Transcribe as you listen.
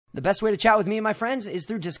The best way to chat with me and my friends is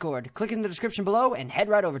through Discord. Click in the description below and head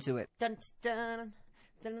right over to it. Dun, dun,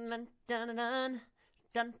 dun, dun, dun, dun,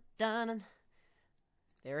 dun, dun.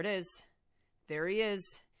 There it is. There he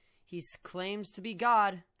is. He claims to be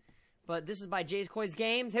God. But this is by Jay's Coys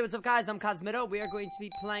Games. Hey, what's up, guys? I'm Cosmitto. We are going to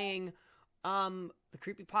be playing, the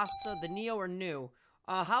creepypasta, the Neo or New.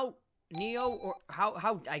 How Neo or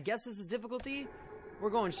how I guess this is difficulty. We're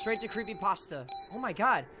going straight to creepypasta. Oh my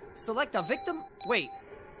god. Select a victim. Wait.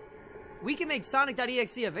 We can make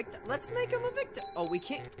Sonic.exe a victim. Let's make him a victim. Oh, we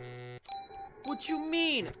can't. What you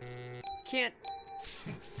mean? Can't.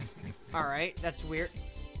 Alright, that's weird.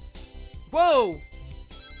 Whoa!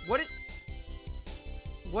 What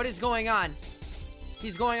is going on?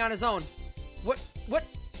 He's going on his own. What?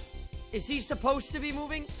 Is he supposed to be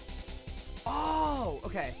moving? Oh,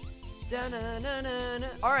 okay.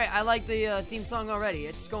 Alright, I like the theme song already.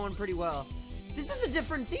 It's going pretty well. This is a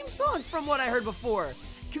different theme song from what I heard before.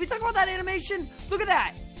 Can we talk about that animation? Look at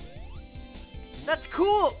that. That's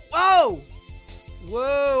cool. Whoa.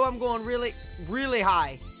 Whoa, I'm going really, really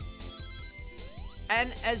high.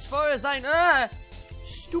 And as far as I know,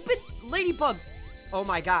 stupid ladybug. Oh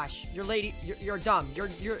my gosh, you're dumb.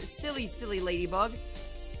 You're silly ladybug.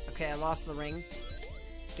 Okay, I lost the ring.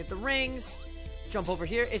 Get the rings. Jump over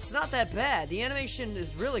here. It's not that bad. The animation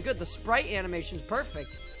is really good. The sprite animation is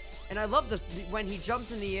perfect. And I love this when he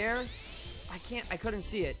jumps in the air. I couldn't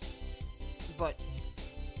see it. But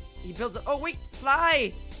he builds a, oh wait,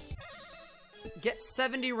 fly! Get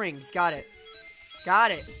 70 rings. Got it.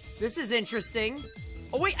 Got it. This is interesting.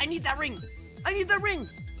 Oh wait, I need that ring. I need that ring.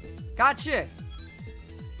 Gotcha.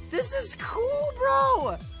 This is cool,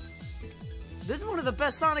 bro. This is one of the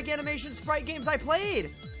best Sonic animation sprite games I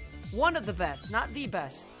played. One of the best, not the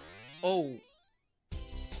best. Oh.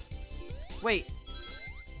 Wait.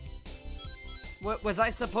 What was I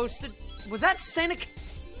supposed to? Was that Sonic?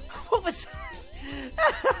 What was that?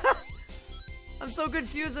 I'm so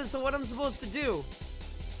confused as to what I'm supposed to do.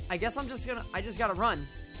 I guess I just gotta run.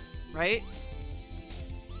 Right?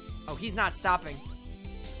 Oh, he's not stopping.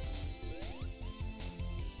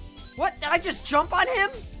 What? Did I just jump on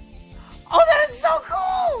him? Oh, that is so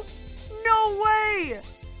cool! No way!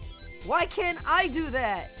 Why can't I do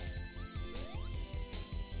that?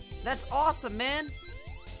 That's awesome, man.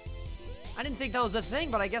 I didn't think that was a thing,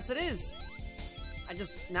 but I guess it is.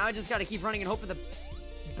 Now I just gotta keep running and hope for the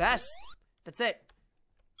best. That's it.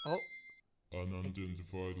 Oh.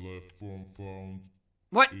 Unidentified life form found.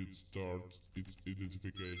 What? It starts its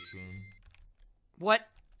identification. What?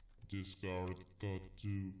 Discard code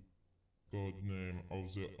 2. Code name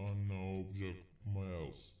of the unknown object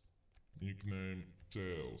Miles. Nickname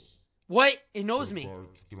Tails. What? It knows me.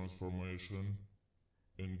 Start transformation.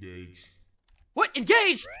 Engage. What?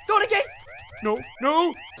 Engage! Don't engage! No,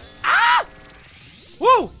 no! Ah!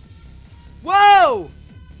 Whoa! Whoa!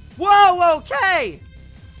 Whoa, okay!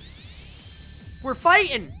 We're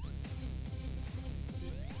fighting!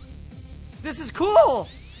 This is cool!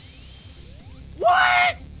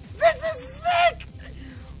 What? This is sick!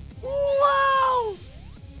 Wow!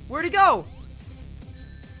 Where'd he go?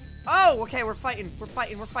 Oh, okay, we're fighting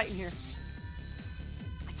here.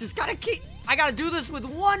 I just gotta I gotta do this with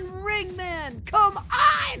one ring, man! Come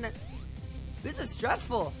on! This is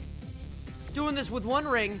stressful. Doing this with one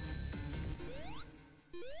ring.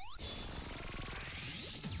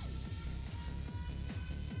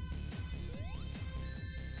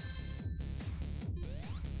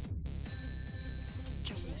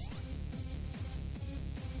 Just missed.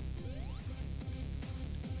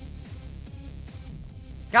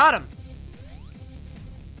 Got him!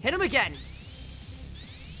 Hit him again!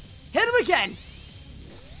 Hit him again!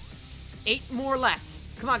 8 more left.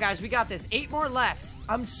 Come on, guys, we got this. 8 more left.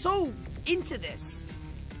 I'm so into this.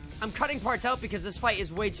 I'm cutting parts out because this fight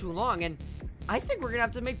is way too long, and I think we're gonna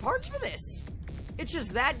have to make parts for this. It's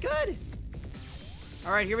just that good.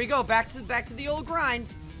 All right, here we go. Back to the old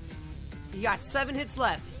grind. You got 7 hits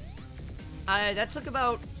left. That took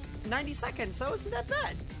about 90 seconds. That wasn't that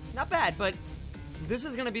bad. Not bad, but this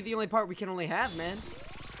is gonna be the only part we can only have, man.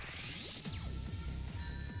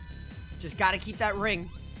 Just gotta keep that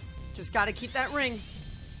ring. Just gotta keep that ring.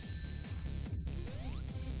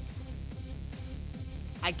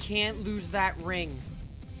 I can't lose that ring.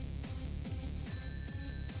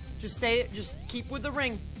 Just keep with the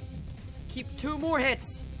ring. Keep 2 more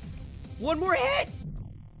hits. 1 more hit.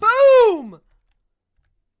 Boom!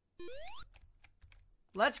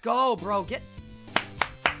 Let's go, bro.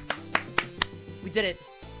 We did it.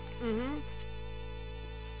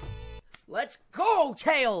 Let's go,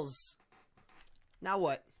 Tails! Now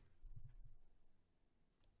what?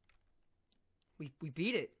 We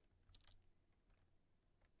beat it.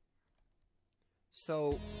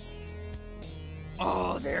 So...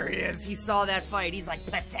 Oh, there it is. He saw that fight. He's like,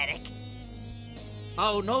 pathetic.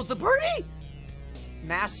 Oh, no, the birdie!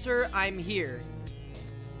 Master, I'm here.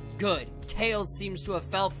 Good. Tails seems to have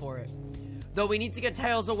fell for it. Though we need to get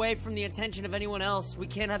Tails away from the attention of anyone else, we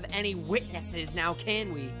can't have any witnesses now,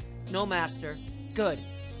 can we? No, Master. Good.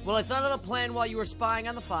 Well, I thought of a plan while you were spying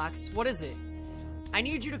on the fox. What is it? I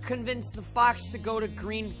need you to convince the fox to go to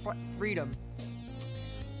Green Freedom.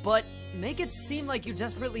 But make it seem like you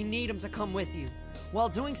desperately need him to come with you. While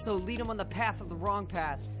doing so, lead him on the path of the wrong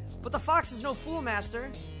path. But the fox is no fool,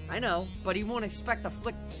 Master. I know, but he won't expect the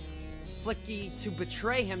Flicky to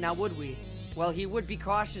betray him, now would we? Well, he would be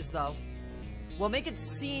cautious, though. Well, make it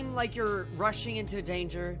seem like you're rushing into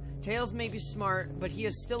danger. Tails may be smart, but he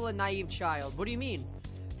is still a naive child. What do you mean?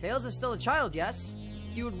 Tails is still a child, yes?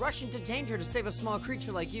 He would rush into danger to save a small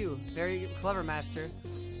creature like you. Very clever, Master.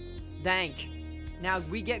 Thank. Now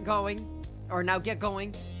we get going. Or now get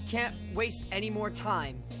going. Can't waste any more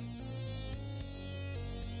time.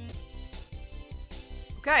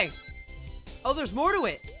 Okay. Oh, there's more to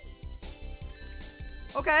it.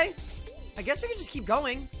 Okay. I guess we can just keep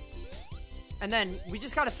going. And then we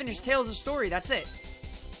just gotta finish Tails' story. That's it.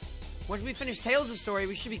 Once we finish Tails' story,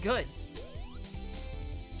 we should be good.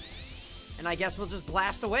 And I guess we'll just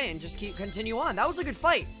blast away and just continue on. That was a good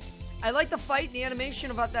fight. I like the fight and the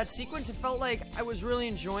animation about that sequence. It felt like I was really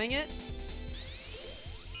enjoying it.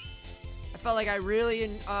 I felt like I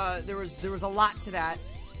really, there was a lot to that.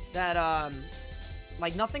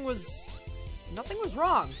 Like nothing was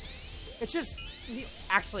wrong. It's just,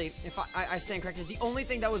 actually, if I stand corrected, the only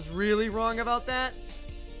thing that was really wrong about that.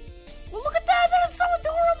 Well, look at that! That is so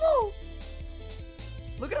adorable!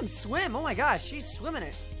 Look at him swim! Oh my gosh, he's swimming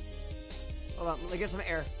it. Hold on, let me get some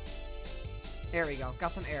air. There we go,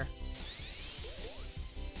 got some air.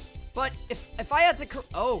 But if I had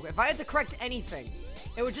to correct anything,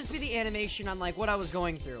 it would just be the animation on like what I was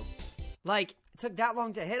going through. Like, it took that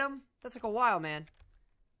long to hit him? That took a while, man.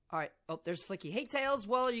 Alright, oh, there's Flicky. Hey, Tails,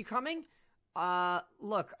 well, are you coming?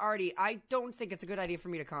 Look, Artie, I don't think it's a good idea for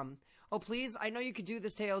me to come. Oh, please, I know you could do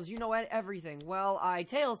this, Tails. You know everything. Well,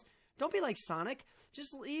 Tails, don't be like Sonic.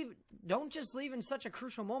 Just leave. Don't just leave in such a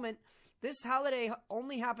crucial moment. This holiday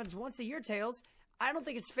only happens once a year, Tails. I don't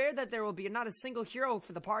think it's fair that there will be not a single hero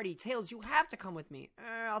for the party. Tails, you have to come with me.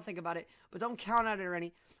 I'll think about it, but don't count on it or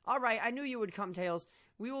any. All right, I knew you would come, Tails.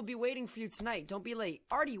 We will be waiting for you tonight. Don't be late.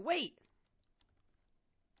 Artie, wait.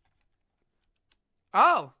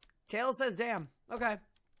 Oh, Tails says damn. Okay.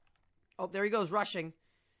 Oh, there he goes, rushing.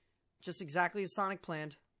 Just exactly as Sonic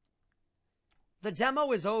planned. The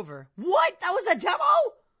demo is over. What? That was a demo?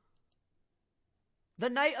 The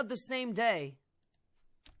night of the same day.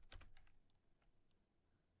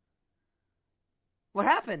 What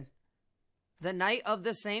happened? The night of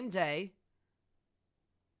the same day.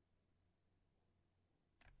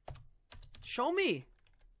 Show me.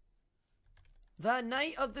 The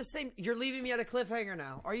night of the same... You're leaving me at a cliffhanger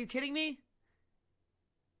now. Are you kidding me?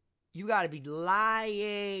 You gotta be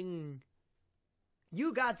lying.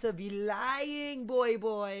 You got to be lying,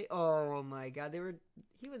 boy. Oh my god, they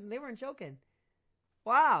weren't joking.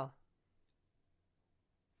 Wow.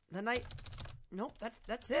 The night... Nope,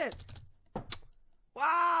 that's it.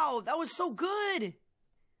 Wow, that was so good.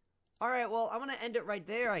 Alright, well, I'm gonna end it right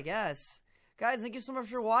there, I guess. Guys, thank you so much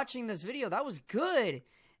for watching this video. That was good.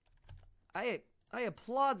 I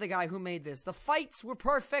applaud the guy who made this. The fights were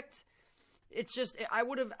perfect. It's just, it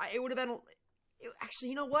would have been... Actually,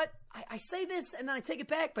 you know what? I say this and then I take it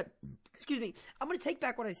back, but, excuse me, I'm going to take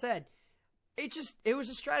back what I said. It was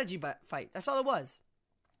a strategy fight. That's all it was.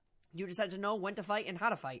 You just had to know when to fight and how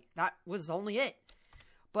to fight. That was only it.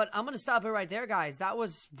 But I'm going to stop it right there, guys. That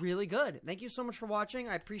was really good. Thank you so much for watching.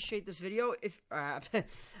 I appreciate this video.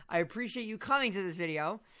 I appreciate you coming to this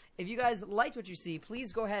video. If you guys liked what you see,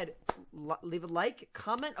 please go ahead, leave a like,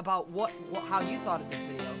 comment about how you thought of this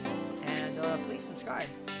video, and please subscribe.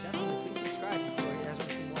 Definitely, please subscribe if you guys want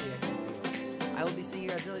to see more reaction videos. I will be seeing you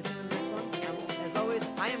guys really soon in the next one. As always,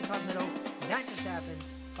 I am Cosmitto. That just happened.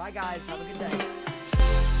 Bye, guys. Have a good day.